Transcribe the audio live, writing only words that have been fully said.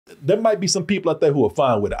there might be some people out there who are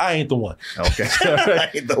fine with it. I ain't the one. Okay. I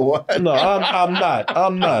ain't the one. No, I'm not. I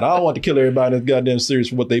don't want to kill everybody in this goddamn series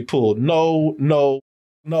for what they pulled. No.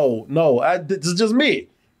 This is just me.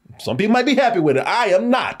 Some people might be happy with it. I am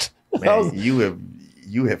not. Man,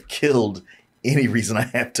 you have killed any reason I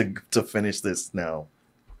have to finish this now.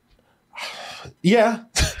 Yeah.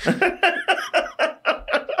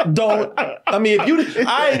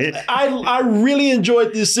 I really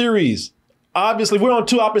enjoyed this series. Obviously, we're on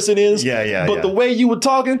two opposite ends. But the way you were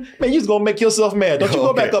talking, man, you was gonna make yourself mad. Don't you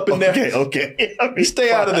go back up in there. Okay. You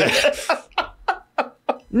stay out of there.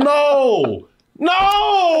 No. You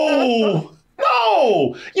know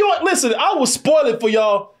what? Listen, I will spoil it for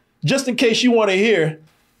y'all just in case you want to hear.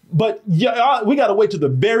 But yeah, we gotta wait to the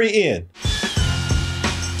very end.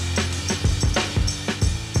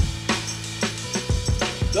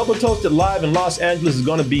 Double Toasted Live in Los Angeles is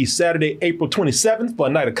going to be Saturday, April 27th for a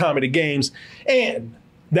night of comedy games and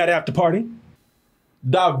that after party.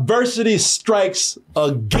 Diversity strikes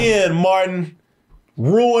again, Martin,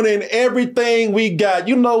 ruining everything we got.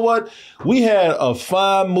 You know what? We had a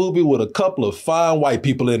fine movie with a couple of fine white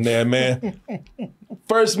people in there, man.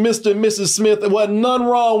 First, Mr. and Mrs. Smith. There wasn't none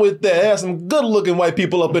wrong with that. Had some good-looking white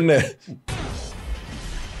people up in there.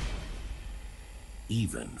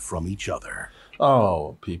 Even from each other.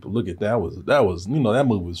 Oh, people, look at that. That was, you know, that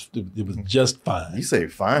movie was, it was just fine. You say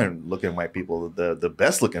fine looking white people, the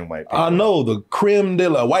best looking white people. I know, the creme de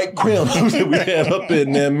la white creme that we had up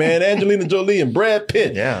in there, man. Angelina Jolie and Brad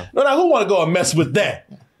Pitt. Yeah. Now, who want to go and mess with that?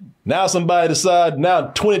 Now somebody decide, now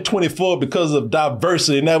 2024, because of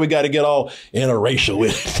diversity, now we got to get all interracial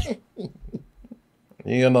with it.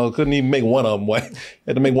 You know, couldn't even make one of them white.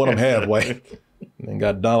 Had to make one of them half white. And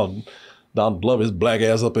got Donald Glover, his black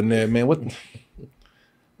ass up in there, man.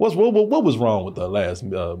 What was wrong with the last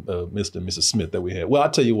Mr. and Mrs. Smith that we had? Well, I'll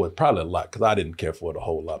tell you what, probably a lot, because I didn't care for it a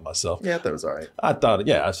whole lot myself. Yeah, I thought it was all right. I thought,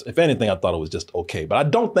 if anything, I thought it was just okay. But I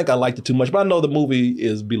don't think I liked it too much. But I know the movie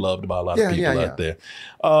is beloved by a lot of people out there.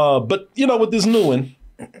 But, you know, with this new one,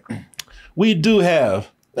 we do have,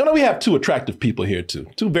 we have two attractive people here, too.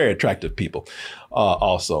 Two very attractive people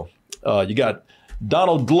also. You got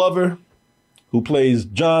Donald Glover, who plays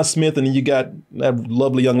John Smith, and then you got that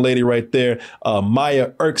lovely young lady right there,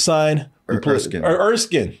 Maya Erskine,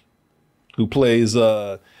 Erskine, who plays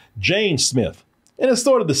Jane Smith. And it's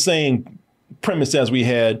sort of the same premise as we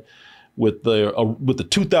had with the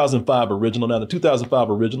 2005 original. Now, the 2005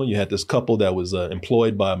 original, you had this couple that was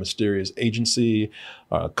employed by a mysterious agency,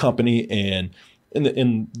 company, and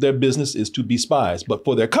their business is to be spies. But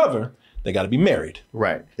for their cover, they got to be married.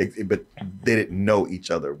 Right. But they didn't know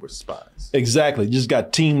each other were spies. Exactly. Just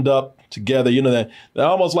got teamed up together. You know, that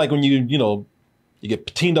almost like when you get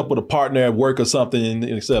teamed up with a partner at work or something,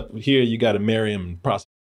 except here you got to marry him and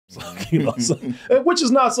prosecute. You know, which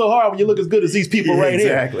is not so hard when you look as good as these people right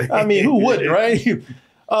exactly. here. I mean, who wouldn't, right?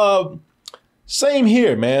 Same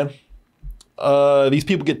here, man. These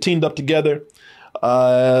people get teamed up together.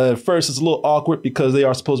 At first, it's a little awkward because they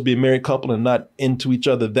are supposed to be a married couple and not into each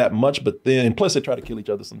other that much. But then, and plus, they try to kill each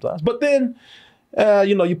other sometimes. But then,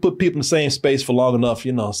 you put people in the same space for long enough,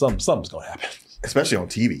 something's going to happen. Especially on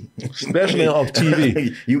TV. Especially on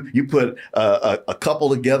TV. You put a couple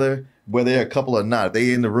together, whether they're a couple or not. If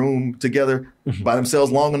they in the room together by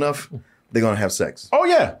themselves long enough, they're going to have sex. Oh,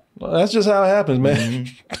 yeah. Well, that's just how it happens, man.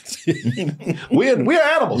 We're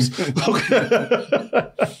animals.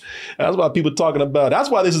 That's why people talking about, that's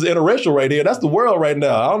why this is interracial right here. That's the world right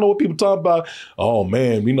now. I don't know what people talking about. Oh,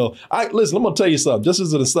 man, listen, I'm going to tell you something, just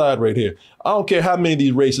as an aside right here. I don't care how many of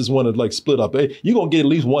these races want to split up. Hey, you're going to get at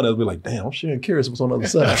least one that'll be like, damn, I'm sure curious what's on the other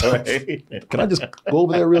side. Right? Can I just go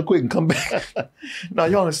over there real quick and come back? No,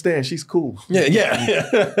 you understand. She's cool.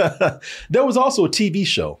 Yeah. There was also a TV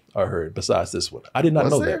show, I heard, besides this one. I did not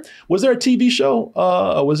know that. Was there a TV show?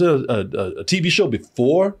 Was there a TV show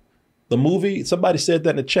before the movie? Somebody said that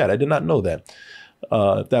in the chat. I did not know that.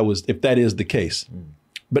 If that is the case.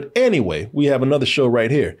 But anyway, we have another show right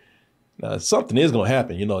here. Now, something is going to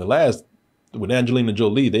happen. With Angelina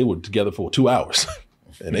Jolie, they were together for 2 hours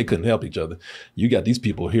and they couldn't help each other. You got these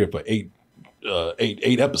people here for eight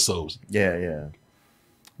episodes. Yeah.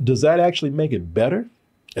 Does that actually make it better?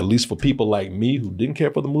 At least for people like me who didn't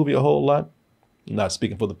care for the movie a whole lot. Not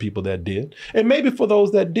speaking for the people that did. And maybe for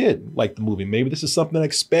those that did like the movie. Maybe this is something that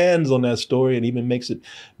expands on that story and even makes it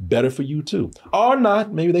better for you too. Or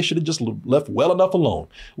not. Maybe they should have just left well enough alone.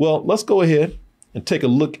 Well, let's go ahead and take a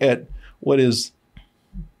look at what is,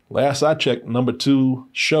 last I checked, #2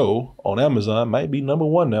 show on Amazon. Might be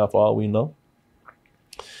 #1 now for all we know.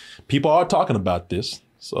 People are talking about this.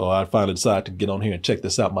 So I finally decided to get on here and check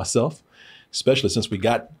this out myself. especially since we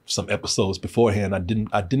got some episodes beforehand. I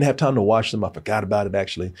didn't have time to watch them. I forgot about it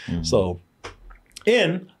actually. So,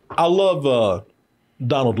 and I love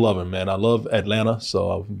Donald Glover, man. I love Atlanta,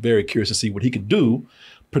 so I'm very curious to see what he could do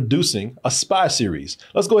producing a spy series.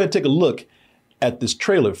 Let's go ahead and take a look at this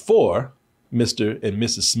trailer for Mr. and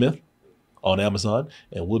Mrs. Smith on Amazon,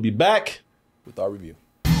 and we'll be back with our review.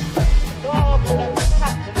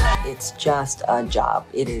 It's just a job.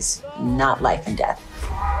 It is not life and death.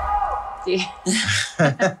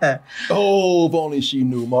 Oh, if only she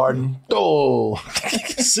knew, Martin. Oh,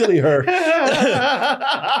 silly her.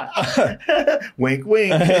 Wink,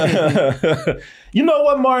 wink. You know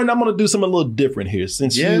what, Martin? I'm going to do something a little different here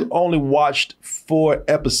since you only watched 4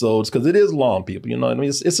 episodes, because it is long, people. You know what I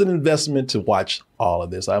mean? It's an investment to watch all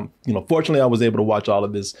of this. Fortunately, I was able to watch all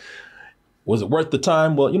of this. Was it worth the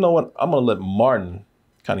time? Well, you know what? I'm going to let Martin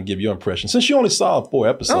kind of give your impression, since you only saw 4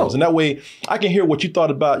 episodes. And that way I can hear what you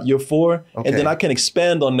thought about your 4, and then I can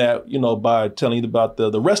expand on that, by telling you about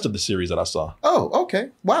the rest of the series that I saw. Oh, okay.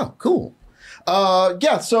 Wow, cool.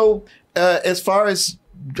 So as far as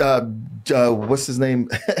what's his name?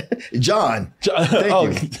 John.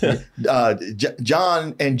 Thank you.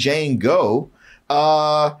 John and Jane go,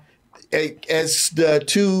 as the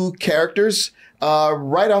 2 characters,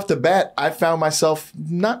 right off the bat, I found myself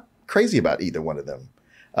not crazy about either one of them.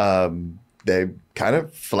 They're kind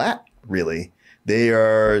of flat, really. They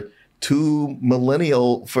are too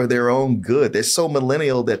millennial for their own good. They're so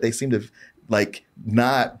millennial that they seem to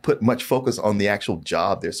not put much focus on the actual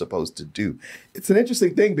job they're supposed to do. It's an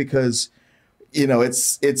interesting thing because,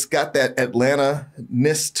 it's got that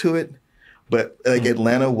Atlanta-ness to it, but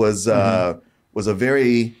Atlanta was a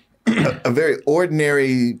very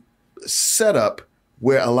ordinary setup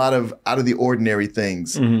where a lot of out of the ordinary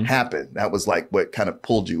things happen. That was what kind of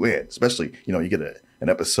pulled you in, especially, you get an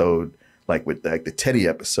episode with the Teddy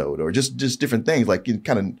episode, or just different things, you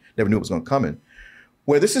kind of never knew it was going to come in.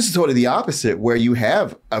 Where this is sort of the opposite, where you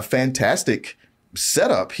have a fantastic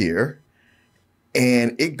setup here,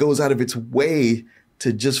 and it goes out of its way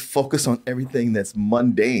to just focus on everything that's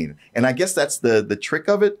mundane. And I guess that's the trick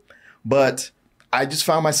of it. But I just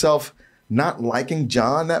found myself not liking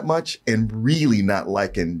John that much and really not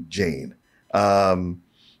liking Jane. Their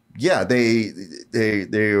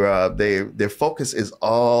focus is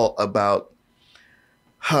all about,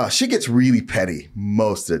 she gets really petty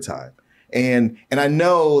most of the time. And I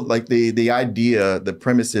know the idea, the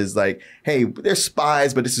premise is hey, they're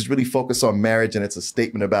spies, but this is really focused on marriage, and it's a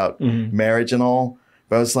statement about marriage and all.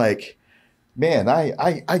 But I was like, man,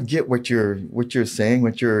 I get what you're saying,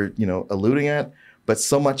 what you're alluding at. But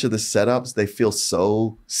so much of the setups, they feel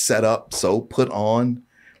so set up, so put on,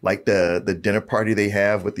 the dinner party they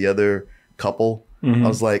have with the other couple. I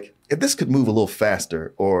was like, if this could move a little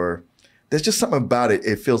faster, or there's just something about it.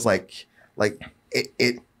 It feels like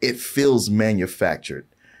it feels manufactured,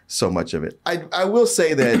 so much of it. I will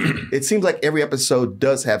say that it seems like every episode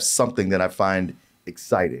does have something that I find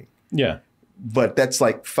exciting. Yeah. But that's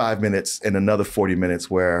 5 minutes and another 40 minutes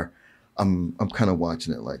where I'm kind of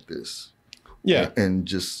watching it like this. Yeah. And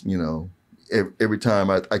just, every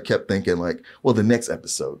time I kept thinking well, the next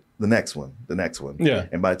episode, the next one. Yeah.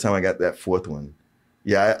 And by the time I got that 4th one,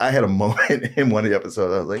 I had a moment in one of the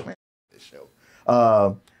episodes. I was like, man, this show.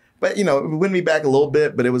 But, it went me back a little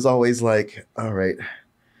bit, but it was always all right,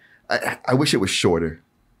 I wish it was shorter.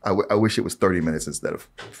 I wish it was 30 minutes instead of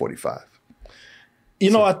 45.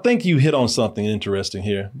 I think you hit on something interesting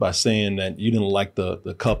here by saying that you didn't like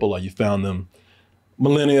the couple, or you found them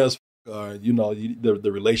millennials.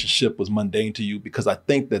 The relationship was mundane to you, because I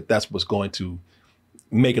think that's what's going to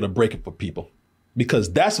make it or break it for people,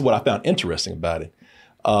 because that's what I found interesting about it.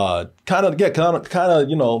 Because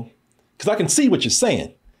I can see what you're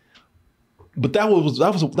saying, but that's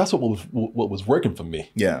what was working for me.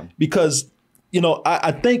 Yeah, because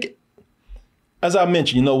I think, as I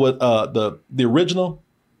mentioned, the original,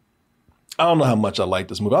 I don't know how much I liked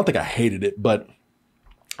this movie. I don't think I hated it, but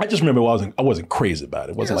I just remember I wasn't crazy about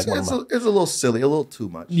it. It wasn't it's a little silly, a little too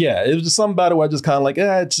much. Yeah, it was just something about it where I just kind of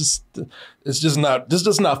it's just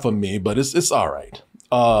not for me, but it's all right.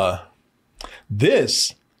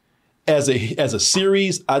 This as a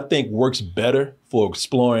series, I think works better for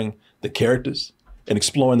exploring the characters and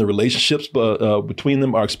exploring the relationships between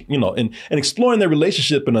them, and exploring their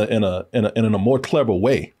relationship in a more clever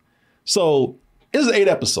way. So this is 8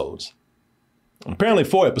 episodes. Apparently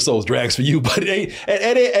 4 episodes drags for you, but at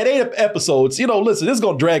 8 episodes, listen, this is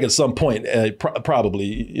going to drag at some point,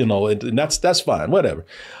 probably, and that's fine, whatever.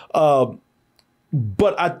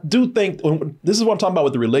 But I do think, this is what I'm talking about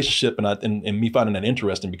with the relationship and me finding that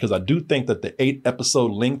interesting, because I do think that the 8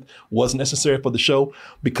 episode length was necessary for the show,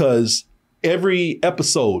 because every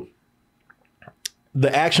episode,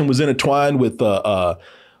 the action was intertwined with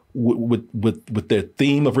their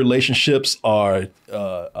theme of relationships, or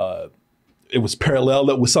it was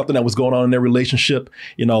parallel with something that was going on in their relationship.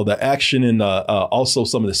 You know, the action and also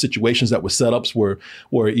some of the situations that were set ups were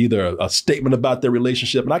either a statement about their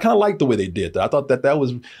relationship, and I kind of liked the way they did that. I thought that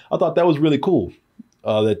was really cool.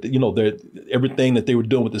 That, you know, everything that they were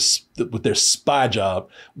doing with their spy job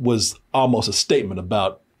was almost a statement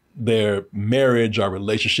about their marriage or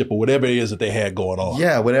relationship or whatever it is that they had going on.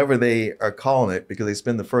 Yeah, whatever they are calling it, because they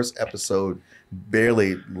spend the first episode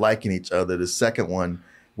barely liking each other. The second one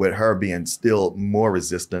with her being still more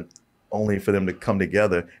resistant, only for them to come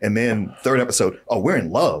together. And then third episode, oh, we're in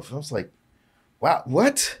love. I was like, wow,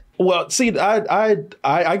 what? Well, see,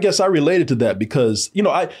 I guess I related to that because, you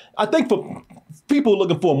know, I think for people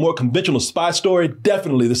looking for a more conventional spy story,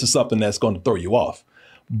 definitely this is something that's going to throw you off.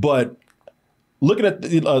 But looking at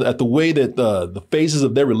the way that the phases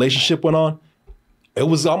of their relationship went on, it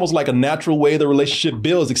was almost like a natural way the relationship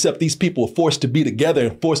builds, except these people were forced to be together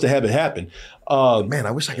and forced to have it happen. Man,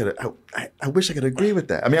 I wish I could agree with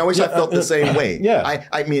that. I mean, I wish I felt the same way. Yeah.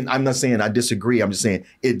 I mean, I'm not saying I disagree. I'm just saying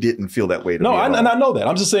it didn't feel that way to me. No, and I know that.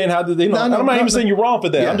 I'm just saying how did they know? I'm not even saying you're wrong for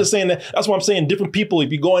that. Yeah. I'm just saying that's why I'm saying different people,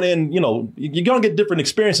 if you're going in, you know, you're going to get different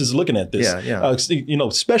experiences looking at this. Yeah. You know,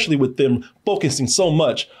 especially with them focusing so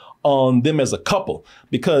much on them as a couple,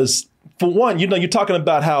 because for one, you know, you're talking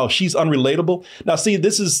about how she's unrelatable. Now, see,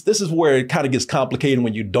 this is where it kind of gets complicated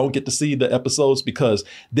when you don't get to see the episodes, because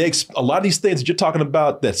a lot of these things that you're talking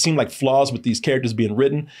about that seem like flaws with these characters being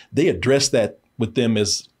written, they address that with them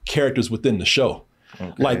as characters within the show.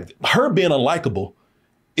 Okay. Like her being unlikable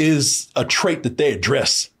is a trait that they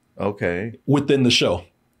address. Okay. Within the show.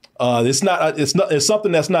 It's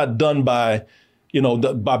something that's not done by, you know,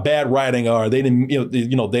 by bad writing, or they didn't,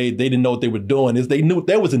 they didn't know what they were doing. They knew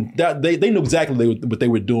they knew exactly what they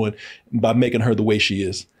were doing by making her the way she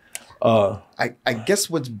is. I guess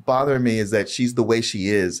what's bothering me is that she's the way she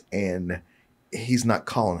is, and he's not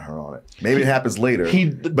calling her on it. Maybe it happens later.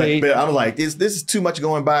 But I'm like, this is too much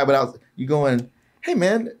going by without you going, hey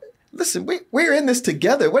man, listen, we're in this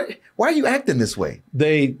together. Why are you acting this way?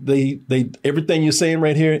 They everything you're saying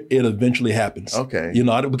right here, it eventually happens. Okay. You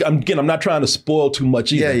know, I'm not trying to spoil too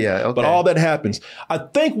much either. Yeah. Okay. But all that happens. I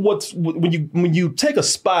think when you take a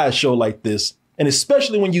spy show like this, and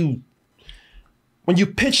especially when you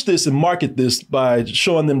pitch this and market this by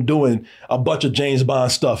showing them doing a bunch of James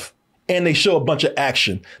Bond stuff, and they show a bunch of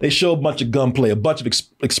action, they show a bunch of gunplay, a bunch of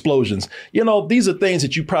explosions. You know, these are things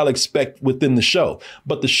that you probably expect within the show.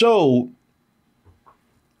 But the show,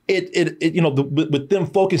 with them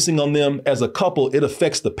focusing on them as a couple, it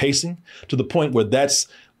affects the pacing to the point where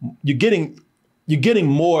you're getting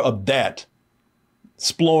more of that,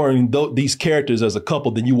 exploring these characters as a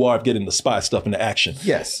couple, than you are of getting the spy stuff and the action.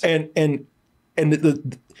 Yes. And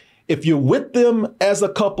if you're with them as a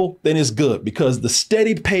couple, then it's good, because the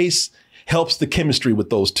steady pace helps the chemistry with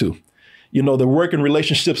those two. You know, the working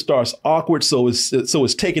relationship starts awkward, so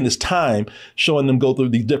it's taking its time showing them go through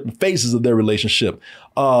these different phases of their relationship.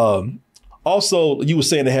 Also, you were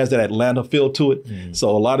saying it has that Atlanta feel to it. Mm. So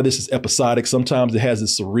a lot of this is episodic. Sometimes it has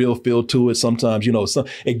this surreal feel to it. Sometimes, you know,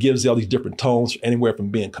 it gives all these different tones, anywhere from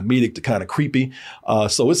being comedic to kind of creepy.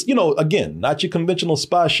 So it's, you know, again, not your conventional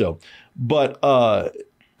spy show. But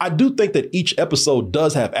I do think that each episode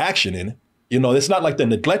does have action in it. You know, it's not like they're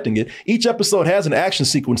neglecting it. Each episode has an action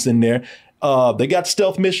sequence in there. They got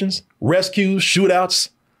stealth missions, rescues, shootouts.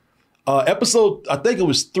 Episode, I think it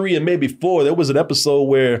was 3 and maybe 4, there was an episode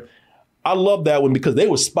where I love that one because they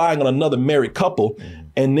were spying on another married couple. Mm.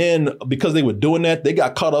 And then because they were doing that, they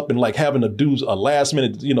got caught up in like having to do a last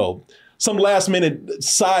minute, you know, some last minute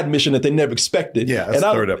side mission that they never expected. Yeah, that's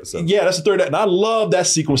the third episode. Yeah, that's the third. And I love that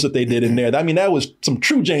sequence that they did in there. I mean, that was some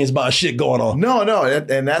true James Bond shit going on. No,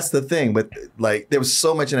 and that's the thing. But like, there was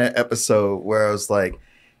so much in that episode where I was like,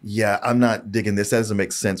 yeah, I'm not digging this. That doesn't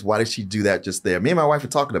make sense. Why did she do that just there? Me and my wife were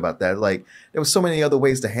talking about that. Like, there was so many other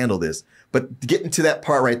ways to handle this. But getting to that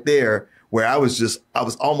part right there where I was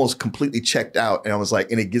almost completely checked out, and I was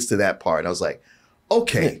like, and it gets to that part, and I was like,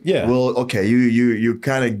 okay, yeah. Well, okay, you're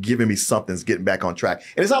kind of giving me something's getting back on track.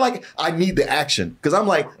 And it's not like I need the action, because I'm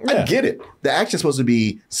like, I get it. The action's supposed to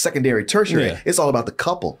be secondary, tertiary. Yeah. It's all about the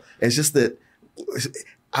couple. It's just that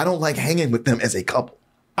I don't like hanging with them as a couple.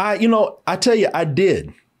 I tell you, I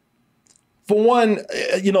did. For one,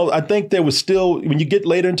 I think there was still, when you get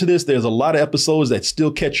later into this, there's a lot of episodes that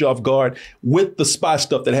still catch you off guard with the spy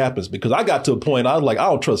stuff that happens. Because I got to a point, I was like, I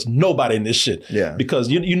don't trust nobody in this shit. Yeah. Because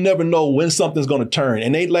you never know when something's going to turn.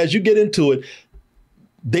 And as you get into it,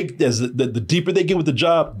 as the deeper they get with the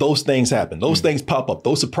job, those things happen. Those things pop up.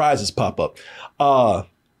 Those surprises pop up.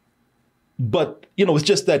 But, you know, it's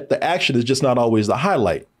just that the action is just not always the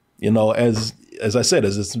highlight. You know, as I said,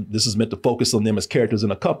 this is meant to focus on them as characters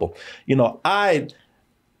in a couple. You know, I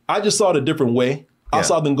just saw it a different way. Yeah. I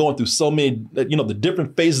saw them going through so many, you know, the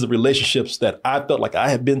different phases of relationships that I felt like I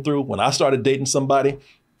had been through when I started dating somebody,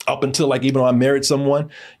 up until like even when I married someone.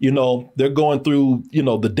 You know, they're going through, you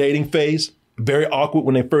know, the dating phase, very awkward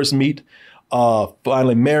when they first meet.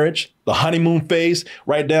 Finally marriage, the honeymoon phase,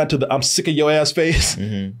 right down to the I'm sick of your ass phase,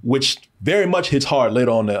 which very much hits hard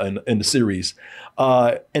later on in the series.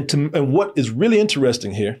 And what is really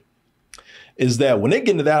interesting here is that when they get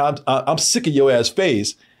into that I'm sick of your ass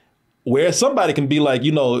phase, where somebody can be like,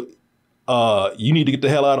 you know, you need to get the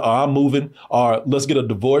hell out, or I'm moving, or let's get a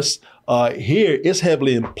divorce. Here, it's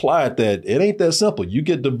heavily implied that it ain't that simple. You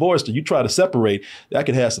get divorced or you try to separate, that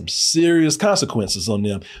could have some serious consequences on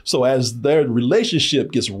them. So as their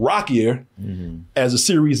relationship gets rockier, as the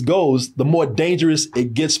series goes, the more dangerous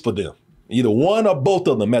it gets for them. Either one or both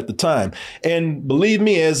of them at the time. And believe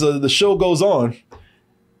me, as the show goes on,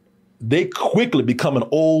 they quickly become an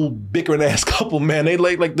old bickering ass couple, man. They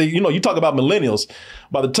you know, you talk about millennials.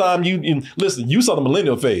 By the time you listen, you saw the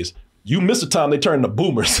millennial phase. You missed the time they turned to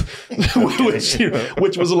boomers,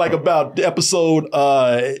 which was like about episode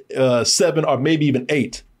 7 or maybe even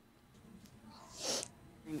 8.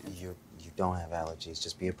 You don't have allergies.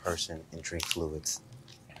 Just be a person and drink fluids.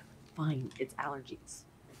 Fine, it's allergies.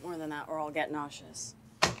 More than that, or I'll get nauseous.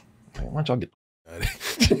 Why don't y'all get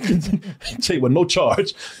tell you what, no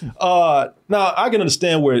charge. Now I can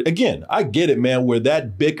understand where, again, I get it, man, where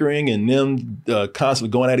that bickering and them constantly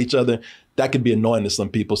going at each other, that could be annoying to some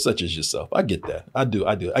people, such as yourself. I get that. I do.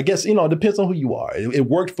 I guess, you know, it depends on who you are. It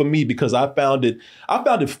worked for me because I found it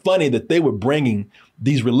funny that they were bringing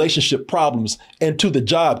these relationship problems into the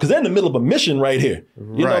job, because they're in the middle of a mission right here.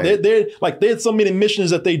 You know, they're like, there's so many missions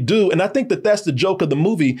that they do. And I think that that's the joke of the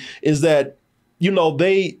movie, is that, you know,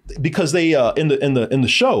 because they in the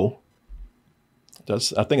show,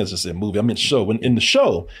 I think it's just a movie. I mean, show. In the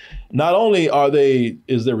show, not only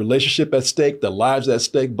is their relationship at stake, their lives at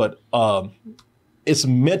stake, but it's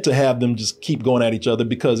meant to have them just keep going at each other,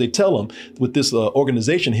 because they tell them with this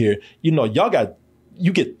organization here, you know,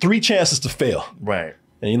 you get 3 chances to fail. Right.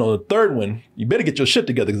 And, you know, the third one, you better get your shit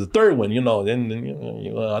together, because the third one, you know, then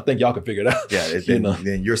I think y'all can figure it out. Yeah,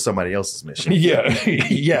 then you're somebody else's mission. Yeah,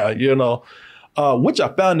 yeah, you know, which I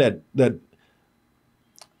found that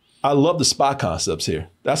I love the spy concepts here.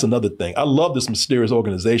 That's another thing. I love this mysterious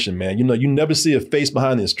organization, man. You know, you never see a face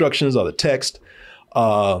behind the instructions or the text.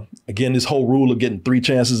 Again, this whole rule of getting 3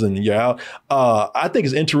 chances and you're out. I think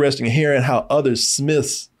it's interesting hearing how other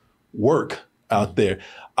Smiths work out there.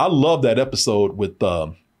 I love that episode with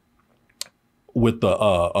Wagner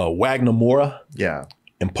Moura,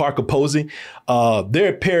 and Parker Posey.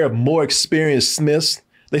 They're a pair of more experienced Smiths.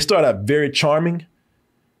 They start out very charming,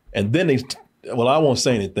 and then I won't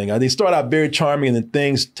say anything. They start out very charming, and then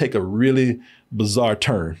things take a really bizarre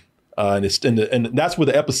turn. And that's where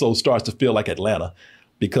the episode starts to feel like Atlanta,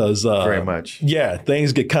 because very much, yeah,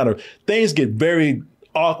 things get very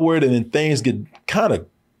awkward, and then things get kind of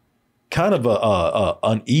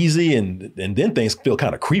uneasy, and then things feel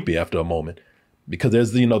kind of creepy after a moment, because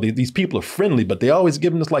there's, you know, these people are friendly, but they always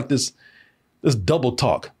giving us like this double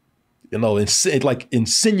talk. You know, like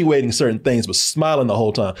insinuating certain things, but smiling the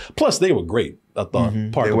whole time. Plus, they were great, I thought.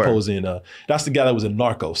 Parker Posey, and that's the guy that was in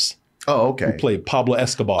Narcos. Oh, okay. Who played Pablo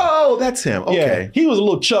Escobar. Oh, that's him. Okay. Yeah, he was a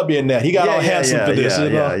little chubby in that. He got all handsome for this.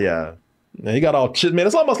 Yeah. He got all man.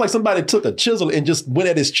 It's almost like somebody took a chisel and just went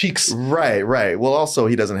at his cheeks. Right. Well, also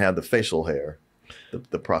he doesn't have the facial hair,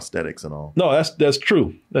 the prosthetics and all. No, that's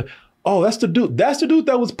true. Oh, that's the dude. That's the dude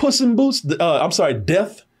that was Puss in Boots. I'm sorry,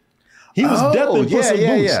 Death. He was Death in Puss in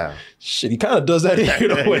Boots. Yeah. Shit, he kind of does that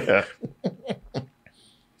here in a way.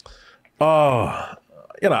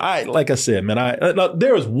 You know, like I said, man,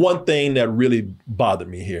 there was one thing that really bothered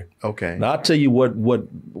me here. Okay. Now I'll tell you what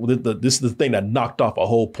this is the thing that knocked off a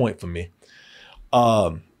whole point for me.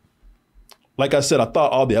 Like I said, I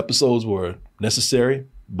thought all the episodes were necessary,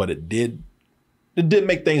 but it did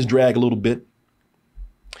make things drag a little bit.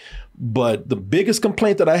 But the biggest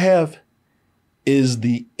complaint that I have is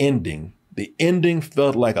the ending. The ending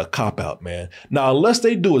felt like a cop-out, man. Now, unless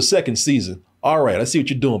they do a second season, all right, I see what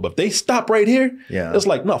you're doing. But if they stop right here, it's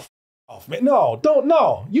like, no, off, man.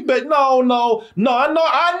 No, you bet. No.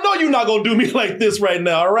 I know you're not gonna do me like this right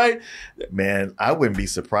now. All right, man. I wouldn't be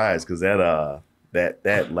surprised, because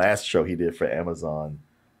that last show he did for Amazon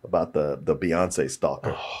about the Beyonce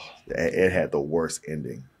stalker, it had the worst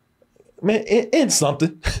ending. Man, end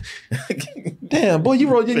something. Damn, boy, you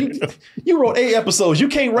wrote 8 episodes. You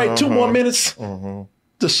can't write 2 more minutes to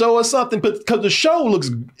show us something, but because the show looks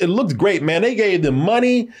great, man. They gave them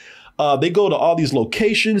money. They go to all these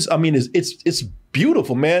locations. I mean, it's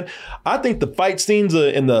beautiful, man. I think the fight scenes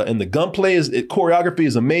and the gunplay choreography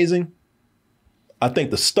is amazing. I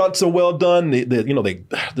think the stunts are well done.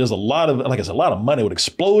 There's a lot of money with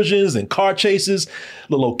explosions and car chases.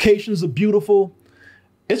 The locations are beautiful.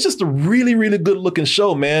 It's just a really, really good looking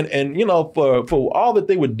show, man. And, for all that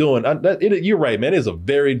they were doing, you're right, man. It's a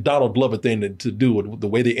very Donald Glover thing to do with the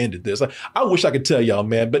way they ended this. I wish I could tell y'all,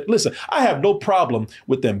 man. But listen, I have no problem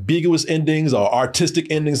with ambiguous endings or artistic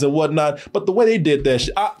endings and whatnot. But the way they did that,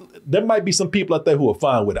 there might be some people out there who are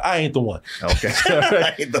fine with it. I ain't the one. Okay.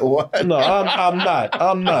 I ain't the one. No, I'm not.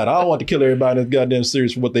 I don't want to kill everybody in this goddamn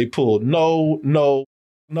series for what they pulled. No.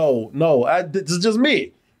 This is just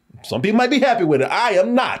me. Some people might be happy with it. I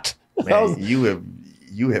am not. Man,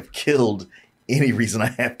 you have killed any reason I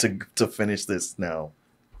have to finish this now.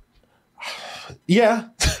 Yeah.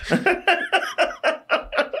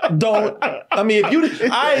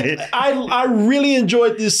 I really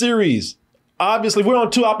enjoyed this series. Obviously, we're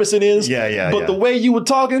on 2 opposite ends. But the way you were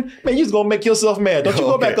talking, man, you're gonna make yourself mad. Don't you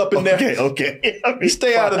go back up in there. Okay.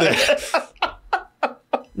 Stay out of there.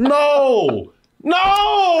 No.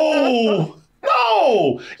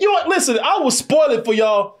 You know what? Listen, I will spoil it for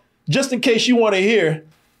y'all just in case you want to hear.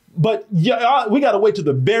 But yeah, we got to wait to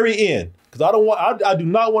the very end because I do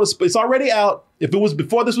not want to. It's already out. If it was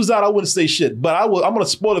before this was out, I wouldn't say shit. But I'm going to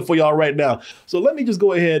spoil it for y'all right now. So let me just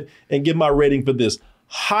go ahead and give my rating for this.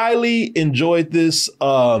 Highly enjoyed this.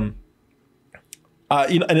 And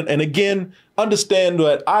again, understand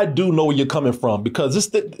that I do know where you're coming from because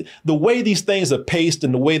the way these things are paced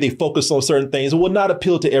and the way they focus on certain things, it will not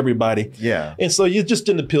appeal to everybody. Yeah. And so it just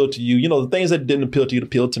didn't appeal to you. The things that didn't appeal to you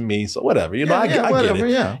appealed to me. So whatever, I get it.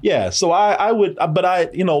 Yeah. Yeah. So I would,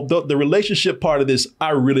 but the relationship part of this, I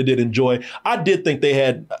really did enjoy. I did think they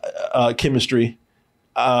had chemistry.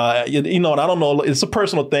 And I don't know, it's a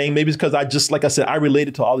personal thing. Maybe it's because like I said, I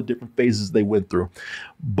related to all the different phases they went through.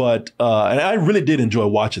 But, and I really did enjoy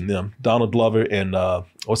watching them. Donald Glover and,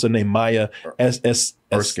 what's her name? Maya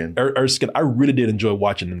Erskine. Erskine. I really did enjoy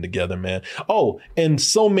watching them together, man. Oh, and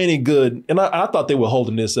so many good, and I thought they were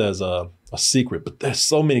holding this as a secret, but there's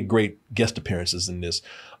so many great guest appearances in this.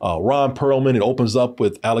 Ron Perlman, it opens up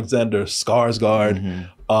with Alexander Skarsgård.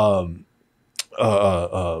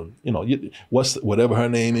 Whatever her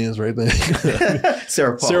name is right there.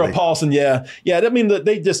 Sarah Paulson. Yeah. I mean,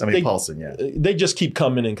 Paulson. Yeah. They just keep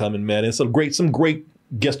coming and coming, man. And some great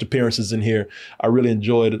guest appearances in here. I really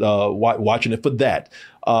enjoyed watching it for that.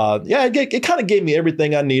 It kind of gave me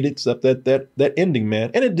everything I needed except that ending,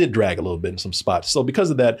 man. And it did drag a little bit in some spots. So because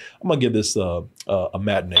of that, I'm gonna give this a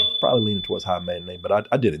matinee. Probably leaning towards high matinee, but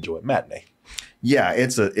I did enjoy it. Matinee. Yeah,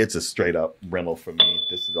 it's a straight up rental for me.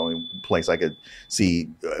 This is the only place I could see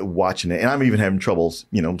watching it, and I'm even having troubles,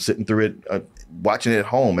 sitting through it, watching it at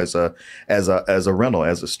home as a rental,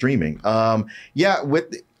 as a streaming. Like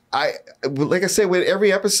I said, with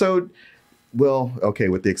every episode,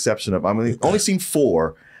 with the exception of only seen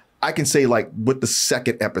 4. I can say like with the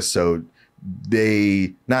second episode,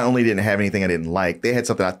 they not only didn't have anything I didn't like, they had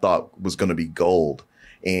something I thought was going to be gold,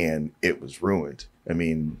 and it was ruined. I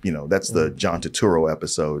mean, that's the John Turturro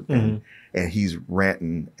episode and he's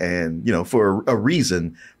ranting and, for a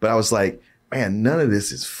reason. But I was like, man, none of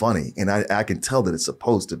this is funny. And I can tell that it's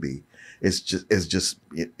supposed to be. It's just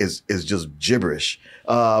gibberish.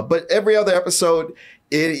 But every other episode,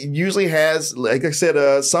 it usually has, like I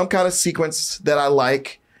said, some kind of sequence that I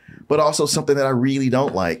like, but also something that I really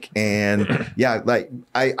don't like. And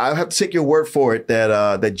I have to take your word for it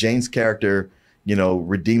that Jane's character,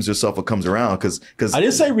 redeems herself or comes around because I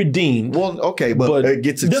didn't say redeemed. Well, okay, but it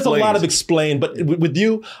gets explained. There's a lot of explain, but with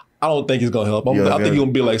you, I don't think it's gonna help. I think you're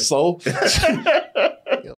gonna be like, so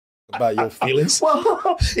about your feelings.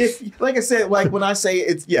 Well, like I said, like when I say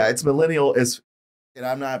it's millennial, and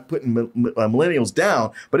I'm not putting millennials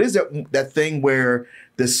down, but is there that thing where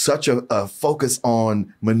there's such a focus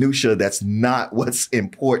on minutia that's not what's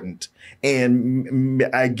important? And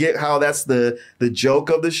I get how that's the joke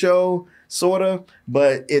of the show, sort of,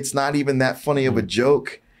 but it's not even that funny of a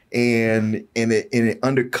joke, and it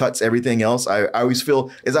undercuts everything else. I always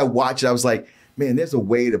feel as I watch it, I was like, man, there's a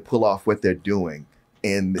way to pull off what they're doing,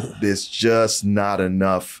 and there's just not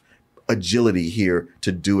enough agility here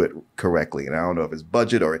to do it correctly. And I don't know if it's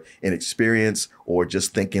budget or inexperience or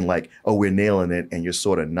just thinking like, oh, we're nailing it, and you're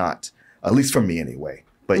sort of not, at least for me anyway.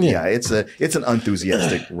 But yeah, it's an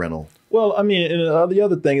enthusiastic rental. Well, I mean, and the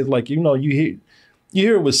other thing is like, you hear, you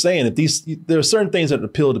hear what we're saying. If there are certain things that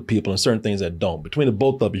appeal to people and certain things that don't. Between the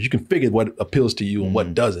both of us, you can figure what appeals to you and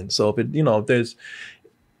what doesn't. So if there's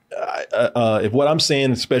if what I'm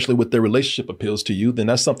saying, especially with their relationship, appeals to you, then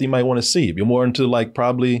that's something you might want to see. If you're more into like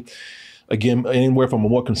probably, again, anywhere from a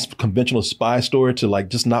more conventional spy story to like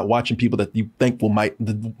just not watching people that you think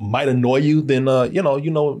might annoy you, then you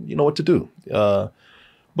know what to do.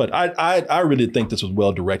 But I really think this was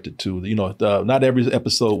well directed too. Not every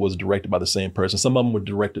episode was directed by the same person. Some of them were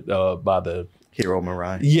directed by the Hiro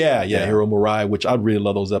Murai. Yeah, Hiro Murai, which I really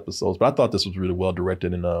love those episodes. But I thought this was really well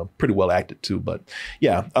directed and pretty well acted too. But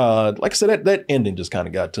yeah, like I said, that ending just kind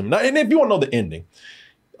of got to me. Now, and if you want to know the ending,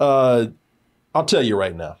 I'll tell you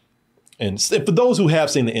right now. And for those who have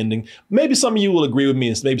seen the ending, maybe some of you will agree with me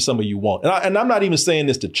and maybe some of you won't. And I'm not even saying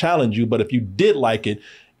this to challenge you, but if you did like it,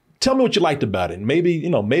 tell me what you liked about it. Maybe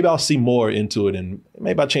I'll see more into it and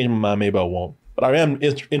maybe I'll change my mind, maybe I won't. But I am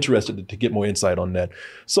interested to get more insight on that.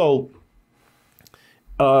 So,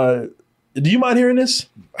 do you mind hearing this?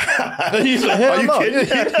 Are you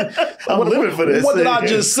kidding? I'm living for this. What did I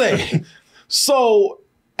just say? So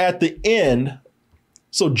at the end,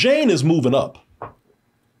 so Jane is moving up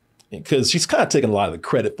because she's kind of taking a lot of the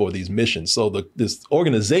credit for these missions. So this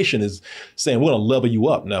organization is saying, we're going to level you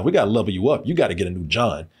up. Now, we got to level you up. You got to get a new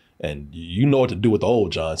John. And you know what to do with the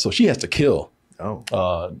old John. So she has to kill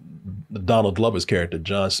Donald Glover's character,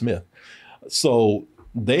 John Smith. So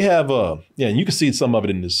they have, and you can see some of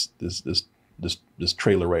it in this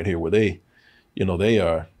trailer right here where they're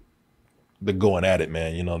going at it,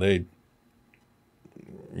 man.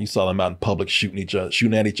 You saw them out in public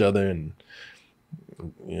shooting at each other and,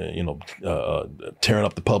 tearing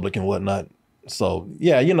up the public and whatnot. So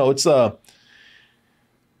yeah, it's, let's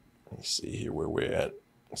see here where we're at.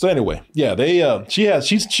 So anyway, yeah,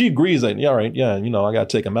 she agrees that, yeah, all right, yeah, I got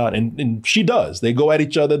to take him out. And she does. They go at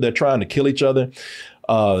each other. They're trying to kill each other.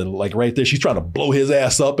 Like right there, she's trying to blow his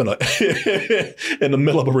ass up in in the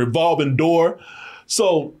middle of a revolving door.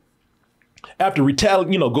 So after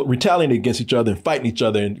retaliating against each other and fighting each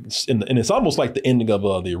other, and it's almost like the ending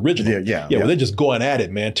of the original. Yeah. Where they're just going at it,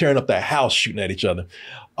 man, tearing up that house, shooting at each other.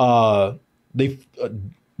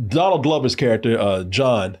 Donald Glover's character,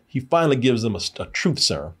 John, he finally gives them a truth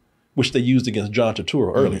serum, which they used against John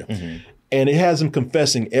Turturro earlier. Mm-hmm. And it has him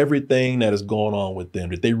confessing everything that is going on with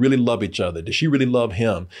them. Did they really love each other? Did she really love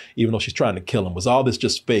him, even though she's trying to kill him? Was all this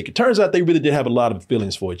just fake? It turns out they really did have a lot of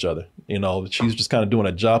feelings for each other. She's just kind of doing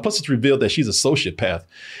a job. Plus, it's revealed that she's a sociopath.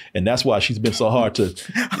 And that's why she's been so hard to...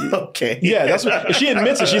 Okay. Yeah, that's what she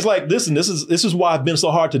admits it. She's like, listen, this is why I've been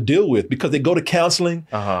so hard to deal with, because they go to counseling.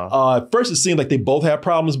 At first, it seems like they both have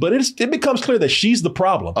problems, but it becomes clear that she's the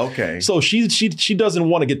problem. Okay. So she doesn't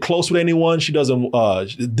want to get close with anyone. She doesn't...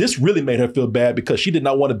 this really made her feel bad because she did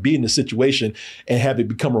not want to be in the situation and have it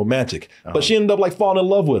become romantic. But she ended up like falling in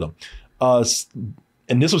love with him.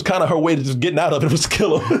 And this was kind of her way to just getting out of it, was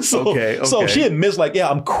kill him. So she admits like, yeah,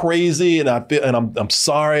 I'm crazy and I'm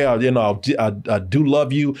sorry. I do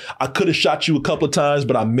love you. I could have shot you a couple of times,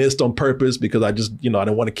 but I missed on purpose because I just, I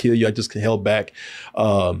didn't want to kill you. I just held back.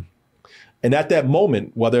 And at that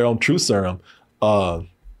moment, while they're on truth serum,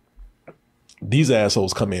 these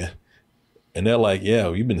assholes come in. And they're like, yeah,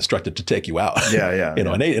 we've been instructed to take you out. Yeah.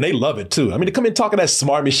 And they love it too. I mean, they come in talking that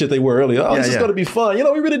smarmy shit they were earlier. Oh, this is going to be fun.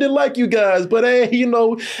 We really didn't like you guys, but hey,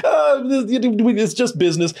 it's just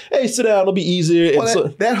business. Hey, sit down. It'll be easier. Well,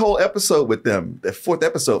 that whole episode with them, the fourth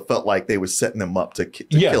episode, felt like they were setting them up to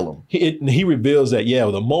kill him. He reveals that,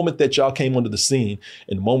 the moment that y'all came onto the scene,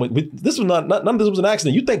 and the moment, this was none of this was an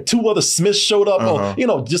accident. You think two other Smiths showed up,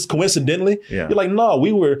 just coincidentally? Yeah. You're like, no,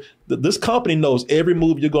 this company knows every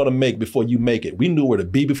move you're going to make before you make it. We knew where to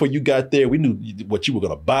be before you got there. We knew what you were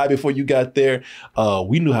going to buy before you got there.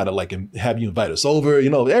 We knew how to have you invite us over,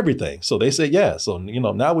 everything. So they said, yeah. So,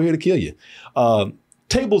 now we're here to kill you.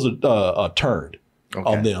 Tables are turned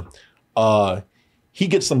on them. He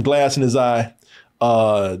gets some glass in his eye.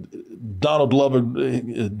 Donald Glover,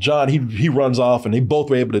 John, he runs off, and they both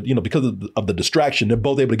were able to, because of the distraction, they're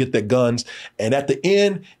both able to get their guns. And at the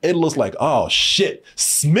end, it looks like, oh shit,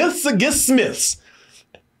 Smiths against Smiths.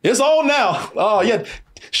 It's on now. Oh yeah,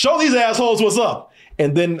 show these assholes what's up.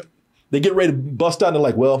 And then they get ready to bust out, and they're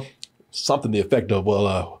like, well, something to the effect of,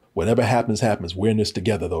 well, whatever happens, happens. We're in this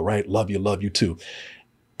together though, right? Love you too.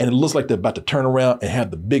 And it looks like they're about to turn around and have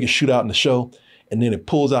the biggest shootout in the show. And then it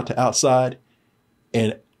pulls out to outside,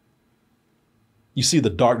 and you see the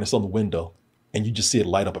darkness on the window, and you just see it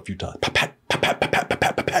light up a few times. Pat, pat, pat, pat, pat, pat, pat,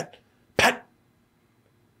 pat, pat, pat.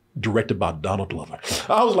 Directed by Donald Glover.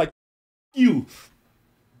 I was like, you.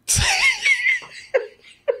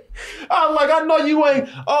 I was like, I know you ain't.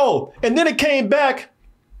 Oh, and then it came back,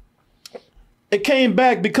 It came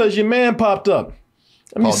back because your man popped up.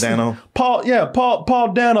 Paul Dano? Paul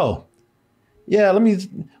Dano. Yeah,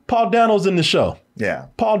 Paul Dano's in the show. Yeah.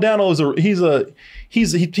 Paul Dano it's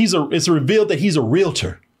revealed that he's a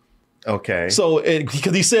realtor. Okay. So,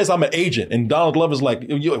 because he says I'm an agent, and Donald Glover's like,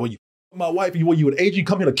 you my wife, you an agent? You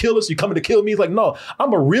come here to kill us? You coming to kill me? He's like, no,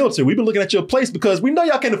 I'm a realtor. We've been looking at your place because we know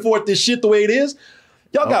y'all can't afford this shit the way it is.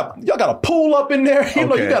 Y'all got a pool up in there. You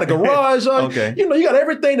know, you got a garage. Okay. You know, you got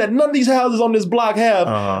everything that none of these houses on this block have.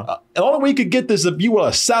 And the only way you could get this if you were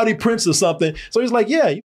a Saudi prince or something. So he's like,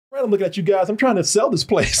 yeah, I'm looking at you guys. I'm trying to sell this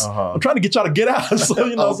place. I'm trying to get y'all to get out. So,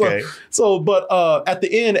 you know, but at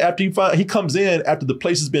the end, after he comes in, after the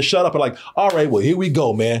place has been shut up, and like, all right, well, here we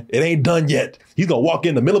go, man. It ain't done yet. He's going to walk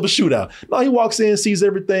in the middle of a shootout. No, he walks in, sees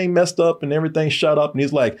everything messed up and everything shut up. And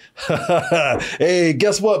he's like, hey,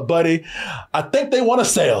 guess what, buddy? I think they want to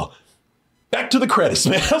sell. Back to the credits,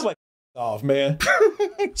 man. I was like, off, man.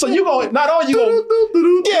 So you going not only you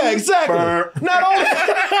going yeah, exactly. Not only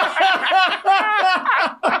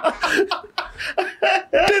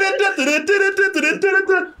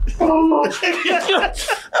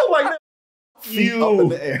I was like, feet up in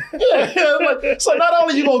the air. So not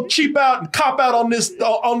only you gonna cheap out and cop out on this,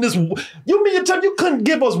 you mean you tell me you couldn't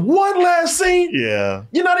give us one last scene? Yeah.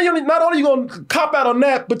 Not only you gonna cop out on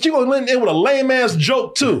that, but you gonna end with a lame ass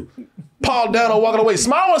joke too. Paul Dano walking away.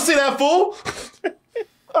 Smile, I want to see that fool.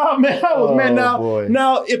 Oh man,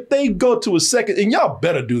 now if they go to a second, and y'all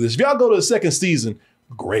better do this. If y'all go to a second season,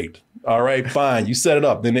 great. All right, fine. You set it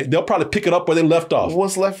up. Then they'll probably pick it up where they left off.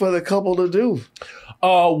 What's left for the couple to do?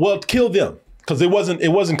 Well, kill them, because it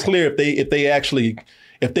wasn't clear if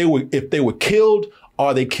they were killed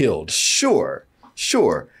or they killed. Sure.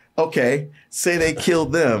 Okay, say they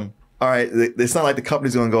killed them. All right, it's not like the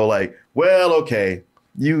company's gonna go like, well, okay.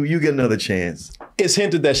 You get another chance. It's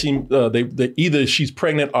hinted that either she's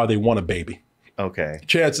pregnant or they want a baby. Okay.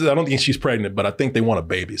 Chances, I don't think she's pregnant, but I think they want a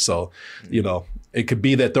baby. So, you know, it could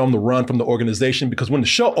be that they're on the run from the organization, because when the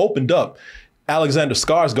show opened up, Alexander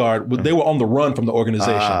Skarsgård, they were on the run from the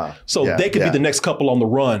organization. They could be the next couple on the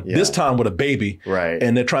run, this time with a baby. Right.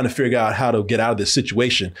 And they're trying to figure out how to get out of this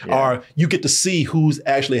situation. Or you get to see who's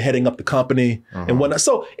actually heading up the company and whatnot.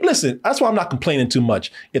 So listen, that's why I'm not complaining too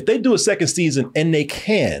much. If they do a second season, and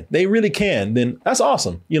they really can, then that's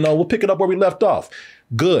awesome. You know, we'll pick it up where we left off.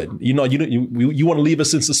 Good. You know, you want to leave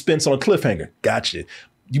us in suspense on a cliffhanger. Gotcha.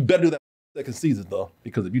 You better do that second season though,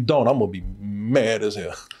 because if you don't, I'm going to be mad as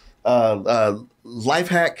hell. Life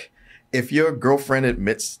hack: if your girlfriend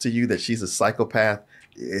admits to you that she's a psychopath,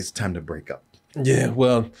 it's time to break up. Yeah,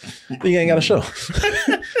 well, you ain't got a show.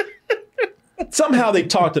 Somehow they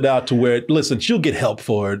talked it out to where, listen, she'll get help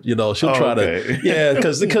for it. You know, she'll try to,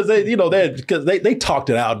 because they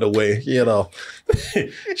talked it out in a way. You know,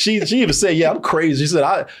 she even said, "Yeah, I'm crazy."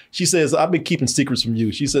 She says, "I've been keeping secrets from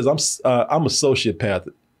you." She says, "I'm a sociopath,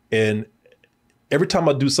 and every time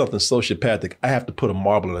I do something sociopathic, I have to put a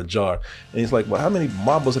marble in a jar." And he's like, "Well, how many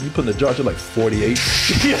marbles have you put in a jar?" She's like, 48.